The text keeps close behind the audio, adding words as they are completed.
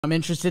I'm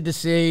interested to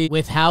see,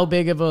 with how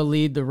big of a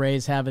lead the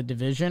Rays have a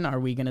division, are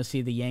we going to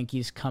see the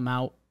Yankees come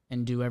out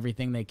and do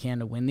everything they can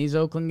to win these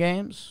Oakland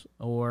games?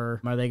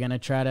 Or are they going to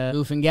try to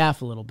goof and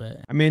gaff a little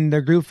bit? I mean,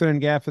 they're goofing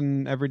and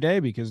gaffing every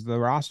day because the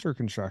roster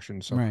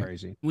construction is so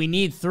crazy. We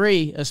need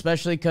 3,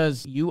 especially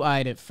because you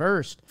eyed it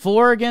first.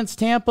 4 against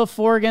Tampa,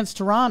 4 against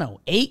Toronto.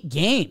 8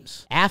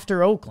 games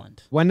after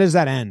Oakland. When does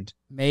that end?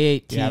 May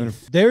 18th. Yeah,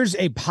 there's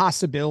a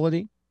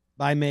possibility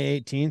by May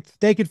 18th,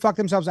 they could fuck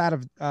themselves out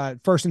of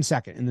first and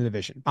second in the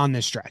division on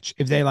this stretch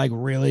if they like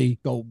really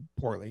go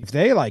poorly. If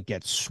they like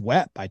get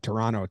swept by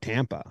Toronto,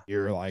 Tampa,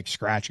 you're like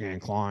scratching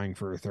and clawing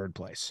for third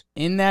place.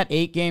 In that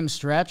 8-game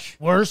stretch,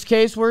 worst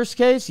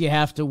case, you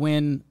have to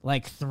win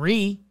like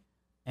 3.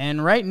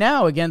 And right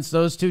now against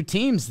those 2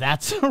 teams,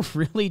 that's a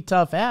really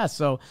tough ask.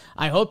 So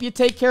I hope you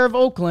take care of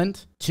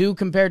Oakland. 2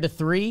 compared to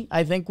 3,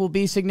 I think will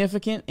be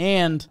significant.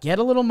 And get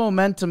a little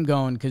momentum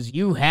going because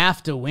you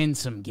have to win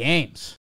some games.